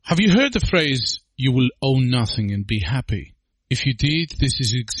Have you heard the phrase, you will own nothing and be happy? If you did, this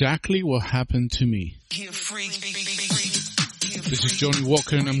is exactly what happened to me. This is Johnny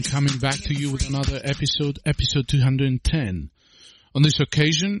Walker and I'm coming back to you with another episode 210. On this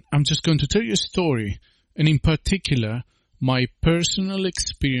occasion, I'm just going to tell you a story, and in particular, my personal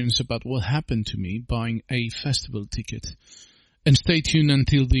experience about what happened to me buying a festival ticket. And stay tuned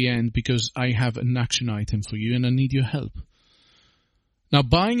until the end because I have an action item for you and I need your help. Now,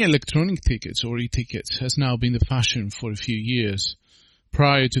 buying electronic tickets or e-tickets has now been the fashion for a few years.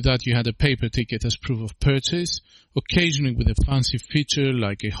 Prior to that, you had a paper ticket as proof of purchase, occasionally with a fancy feature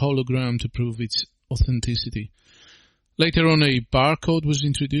like a hologram to prove its authenticity. Later on, a barcode was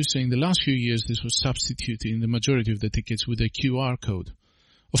introduced, and in the last few years, this was substituted in the majority of the tickets with a QR code.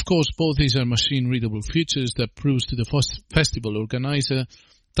 Of course, both these are machine-readable features that proves to the festival organizer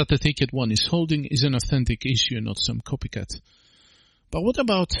that the ticket one is holding is an authentic issue and not some copycat. But what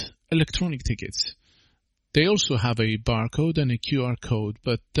about electronic tickets? They also have a barcode and a QR code,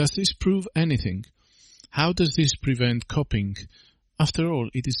 but does this prove anything? How does this prevent copying? After all,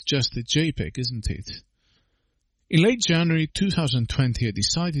 it is just a JPEG, isn't it? In late January 2020, I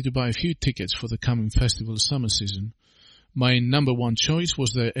decided to buy a few tickets for the coming festival summer season. My number one choice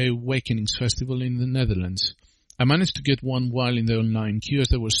was the Awakenings Festival in the Netherlands. I managed to get one while in the online queue as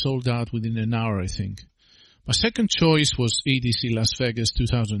they were sold out within an hour, I think. My second choice was EDC Las Vegas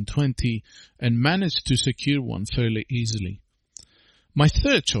 2020 and managed to secure one fairly easily. My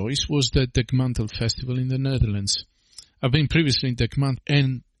third choice was the Dekmantel Festival in the Netherlands. I've been previously in Dekmantel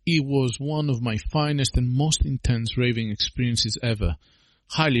and it was one of my finest and most intense raving experiences ever.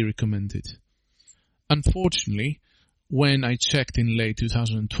 Highly recommended. Unfortunately, when I checked in late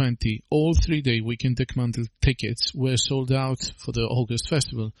 2020, all 3-day weekend Dekmantel tickets were sold out for the August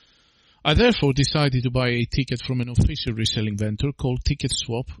festival. I therefore decided to buy a ticket from an official reselling vendor called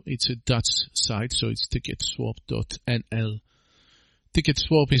TicketSwap. It's a Dutch site, so it's ticketswap.nl.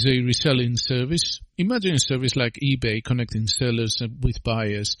 TicketSwap is a reselling service. Imagine a service like eBay connecting sellers with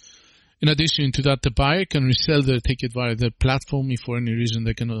buyers. In addition to that, the buyer can resell their ticket via the platform if for any reason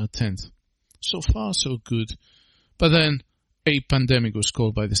they cannot attend. So far, so good. But then, a pandemic was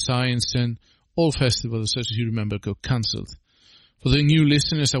called by the science and all festivals, as you remember, got cancelled. For the new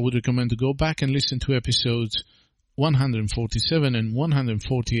listeners, I would recommend to go back and listen to episodes 147 and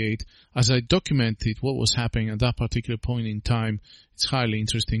 148 as I documented what was happening at that particular point in time. It's highly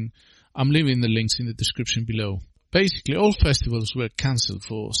interesting. I'm leaving the links in the description below. Basically, all festivals were cancelled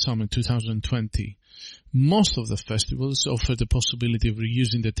for summer 2020. Most of the festivals offered the possibility of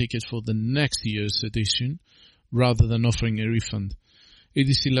reusing the ticket for the next year's edition rather than offering a refund.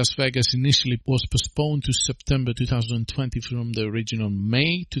 EDC Las Vegas initially was postponed to September 2020 from the original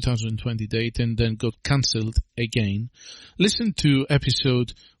May 2020 date and then got cancelled again. Listen to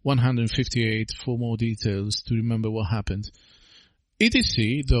episode 158 for more details to remember what happened.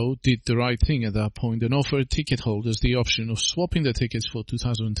 EDC, though, did the right thing at that point and offered ticket holders the option of swapping the tickets for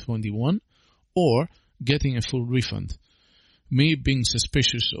 2021 or getting a full refund. Me being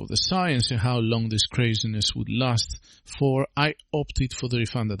suspicious of the science and how long this craziness would last for, I opted for the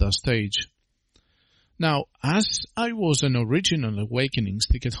refund at that stage. Now, as I was an original Awakenings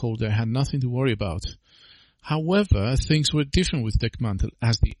ticket holder, I had nothing to worry about. However, things were different with Dekmantel,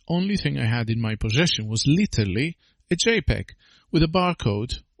 as the only thing I had in my possession was literally a JPEG with a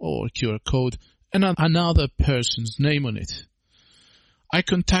barcode or QR code and another person's name on it. I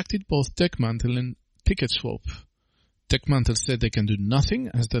contacted both Dekmantel and TicketSwap. Dekmantel said they can do nothing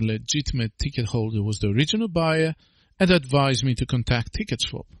as the legitimate ticket holder was the original buyer and advised me to contact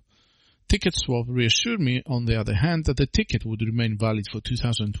TicketSwap. TicketSwap reassured me, on the other hand, that the ticket would remain valid for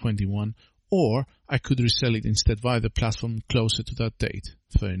 2021 or I could resell it instead via the platform closer to that date.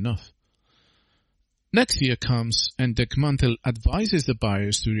 Fair enough. Next year comes and Dekmantel advises the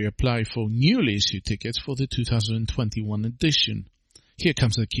buyers to reapply for newly issued tickets for the 2021 edition. Here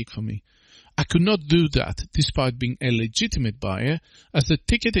comes the kick for me. I could not do that despite being a legitimate buyer as the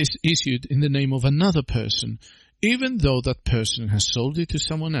ticket is issued in the name of another person, even though that person has sold it to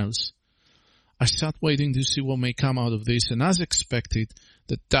someone else. I sat waiting to see what may come out of this, and as expected,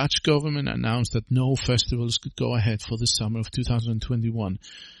 the Dutch government announced that no festivals could go ahead for the summer of 2021,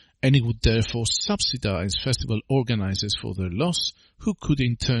 and it would therefore subsidize festival organizers for their loss, who could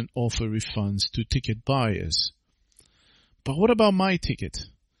in turn offer refunds to ticket buyers. But what about my ticket?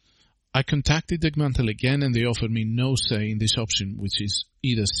 I contacted Dekmantel again and they offered me no say in this option, which is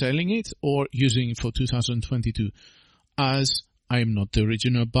either selling it or using it for 2022, as I am not the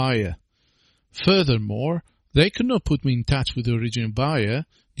original buyer. Furthermore, they could not put me in touch with the original buyer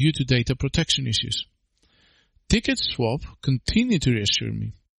due to data protection issues. TicketSwap continued to reassure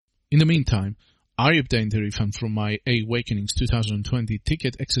me. In the meantime, I obtained the refund from my Awakenings 2020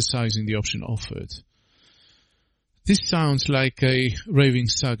 ticket exercising the option offered. This sounds like a raving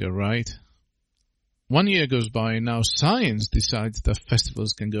saga, right? 1 year goes by and now science decides that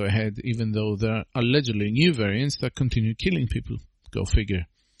festivals can go ahead even though there are allegedly new variants that continue killing people. Go figure.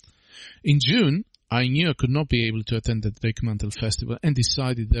 In June, I knew I could not be able to attend the Deckmantel Festival and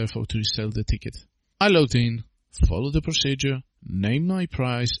decided therefore to resell the ticket. I logged in, followed the procedure, named my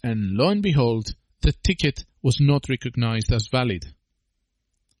price, and lo and behold, the ticket was not recognized as valid.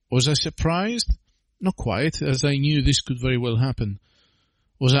 Was I surprised? Not quite, as I knew this could very well happen.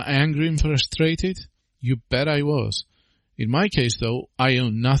 Was I angry and frustrated? You bet I was. In my case, though, I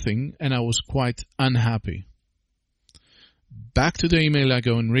owned nothing and I was quite unhappy. Back to the email I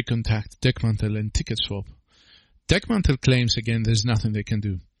go and recontact Deckmantel and TicketSwap. Deckmantel claims again there's nothing they can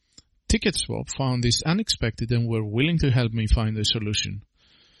do. TicketSwap found this unexpected and were willing to help me find a solution.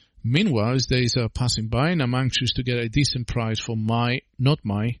 Meanwhile, as days are passing by and I'm anxious to get a decent price for not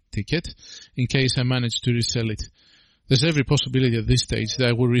my ticket, in case I manage to resell it. There's every possibility at this stage that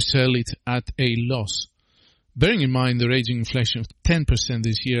I will resell it at a loss. Bearing in mind the raging inflation of 10%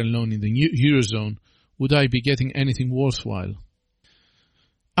 this year alone in the Eurozone, would I be getting anything worthwhile?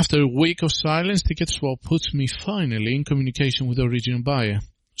 After a week of silence, TicketSwap puts me finally in communication with the original buyer.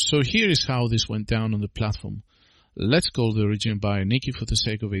 So here is how this went down on the platform. Let's call the original buyer Nikki for the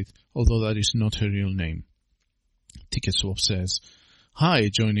sake of it, although that is not her real name. TicketSwap says, "Hi,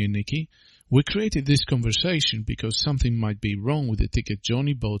 Johnny and Nikki. We created this conversation because something might be wrong with the ticket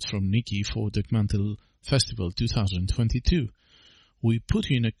Johnny bought from Nikki for the Deckmantel Festival 2022. We put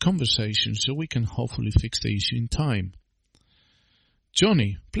you in a conversation so we can hopefully fix the issue in time.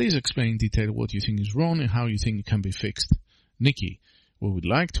 Johnny, please explain in detail what you think is wrong and how you think it can be fixed. Nikki, we would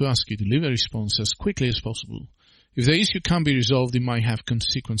like to ask you to leave a response as quickly as possible. If the issue can't be resolved, it might have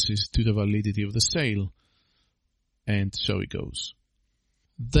consequences to the validity of the sale." And so it goes.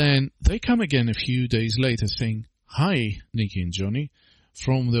 Then they come again a few days later saying, "Hi, Nikki and Johnny.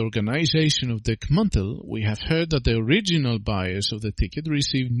 From the organization of Deckmantel, we have heard that the original buyers of the ticket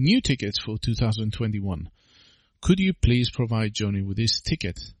received new tickets for 2021. Could you please provide Johnny with this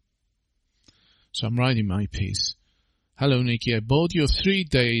ticket?" So I'm writing my piece. "Hello, Nikki. I bought your 3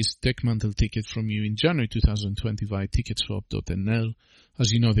 days Deckmantel ticket from you in January 2020 via ticketswap.nl.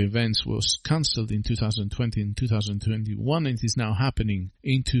 As you know, the event was cancelled in 2020 and 2021 and it is now happening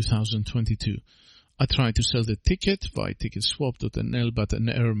in 2022. I tried to sell the ticket via ticketswap.nl, but an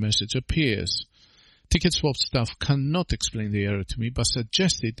error message appears. TicketSwap staff cannot explain the error to me, but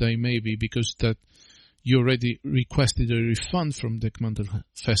suggested that it may be because that you already requested a refund from Deckmantel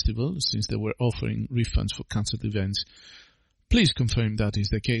Festival, since they were offering refunds for cancelled events. Please confirm that is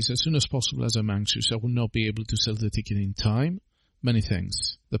the case as soon as possible, as I'm anxious. I will not be able to sell the ticket in time. Many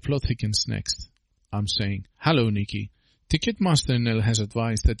thanks." The plot thickens next. I'm saying, "Hello, Nikki. Ticketmaster NL has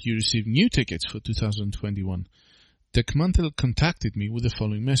advised that you received new tickets for 2021. Deckmantel contacted me with the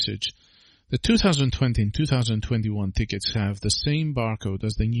following message. The 2020 and 2021 tickets have the same barcode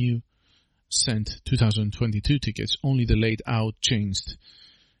as the new sent 2022 tickets, only the layout changed.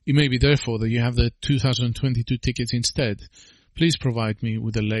 It may be therefore that you have the 2022 tickets instead. Please provide me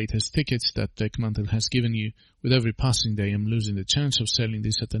with the latest tickets that Deckmantel has given you. With every passing day, I'm losing the chance of selling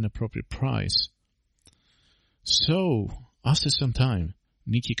this at an appropriate price." So, after some time,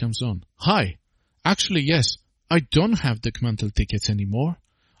 Nikki comes on. "Hi. Actually, yes, I don't have Deckmantel tickets anymore.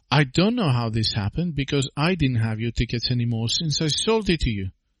 I don't know how this happened because I didn't have your tickets anymore since I sold it to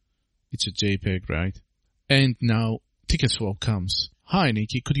you." It's a JPEG, right? And now TicketSwap comes. "Hi,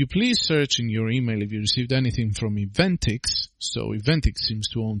 Nikki. Could you please search in your email if you received anything from Eventix?" So Eventix seems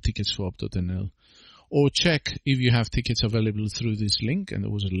to own ticketswap.nl. "Or check if you have tickets available through this link," and there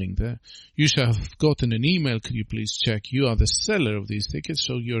was a link there. "You should have gotten an email. Could you please check? You are the seller of these tickets,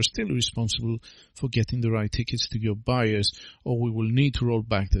 so you're still responsible for getting the right tickets to your buyers, or we will need to roll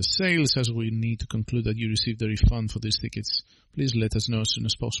back the sales as we need to conclude that you received a refund for these tickets. Please let us know as soon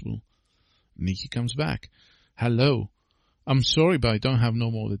as possible." Nikki comes back. "Hello. I'm sorry, but I don't have no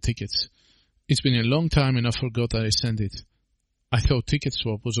more of the tickets. It's been a long time and I forgot that I sent it. I thought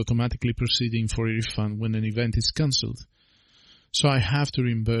TicketSwap was automatically proceeding for a refund when an event is cancelled. So I have to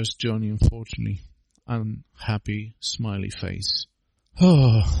reimburse Johnny, unfortunately." Unhappy smiley face.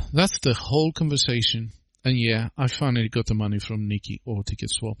 Oh, that's the whole conversation. And yeah, I finally got the money from Nikki or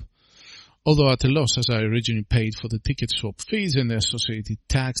TicketSwap. Although at a loss, as I originally paid for the TicketSwap fees and the associated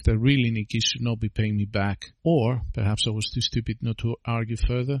tax that really Nikki should not be paying me back. Or perhaps I was too stupid not to argue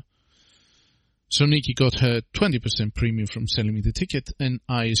further. So Nikki got her 20% premium from selling me the ticket, and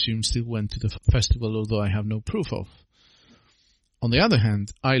I assume still went to the festival, although I have no proof of. On the other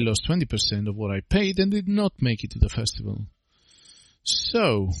hand, I lost 20% of what I paid and did not make it to the festival.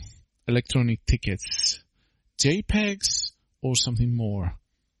 So, electronic tickets, JPEGs or something more?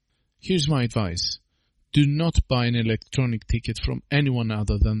 Here's my advice. Do not buy an electronic ticket from anyone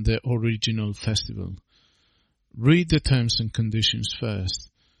other than the original festival. Read the terms and conditions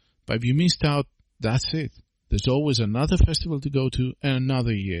first. But if you missed out, that's it. There's always another festival to go to and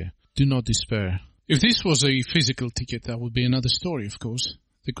another year. Do not despair. If this was a physical ticket, that would be another story, of course.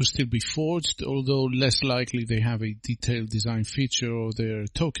 They could still be forged, although less likely they have a detailed design feature or their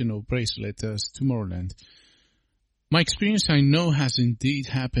token or bracelet as Tomorrowland. My experience, I know, has indeed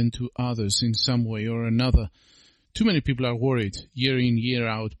happened to others in some way or another. Too many people are worried, year in, year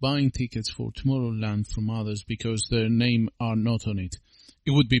out, buying tickets for Tomorrowland from others because their name are not on it.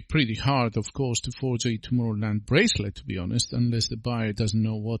 It would be pretty hard, of course, to forge a Tomorrowland bracelet, to be honest, unless the buyer doesn't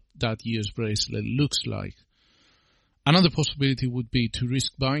know what that year's bracelet looks like. Another possibility would be to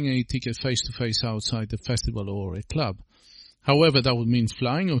risk buying a ticket face-to-face outside the festival or a club. However, that would mean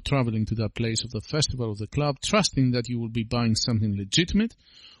flying or traveling to that place of the festival or the club, trusting that you will be buying something legitimate,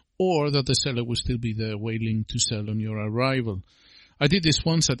 or that the seller will still be there waiting to sell on your arrival. I did this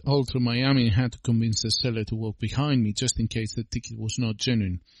once at Ultra Miami and had to convince the seller to walk behind me just in case the ticket was not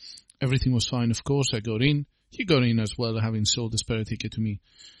genuine. Everything was fine, of course. I got in. He got in as well, having sold the spare ticket to me.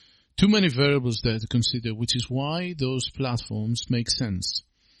 Too many variables there to consider, which is why those platforms make sense.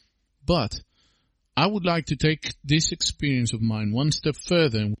 But I would like to take this experience of mine one step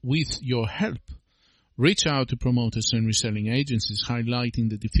further and with your help. Reach out to promoters and reselling agencies, highlighting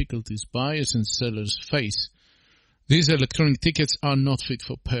the difficulties buyers and sellers face. These electronic tickets are not fit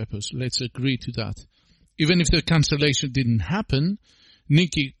for purpose. Let's agree to that. Even if the cancellation didn't happen,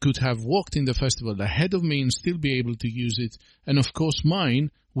 Nikki could have walked in the festival ahead of me and still be able to use it, and of course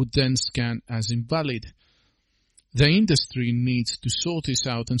mine would then scan as invalid. The industry needs to sort this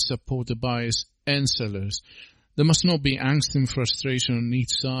out and support the buyers and sellers. There must not be angst and frustration on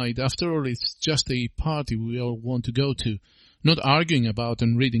each side. After all, it's just a party we all want to go to, not arguing about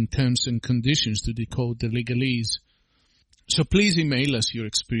and reading terms and conditions to decode the legalese. So please email us your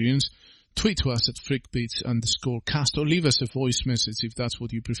experience, tweet to us at freakbeats_cast, or leave us a voice message if that's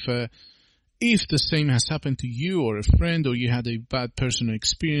what you prefer. If the same has happened to you or a friend, or you had a bad personal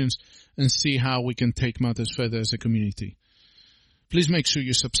experience, and see how we can take matters further as a community. Please make sure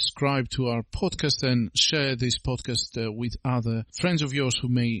you subscribe to our podcast and share this podcast with other friends of yours who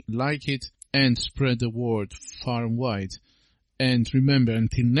may like it, and spread the word far and wide. And remember,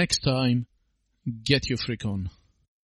 until next time, get your freak on.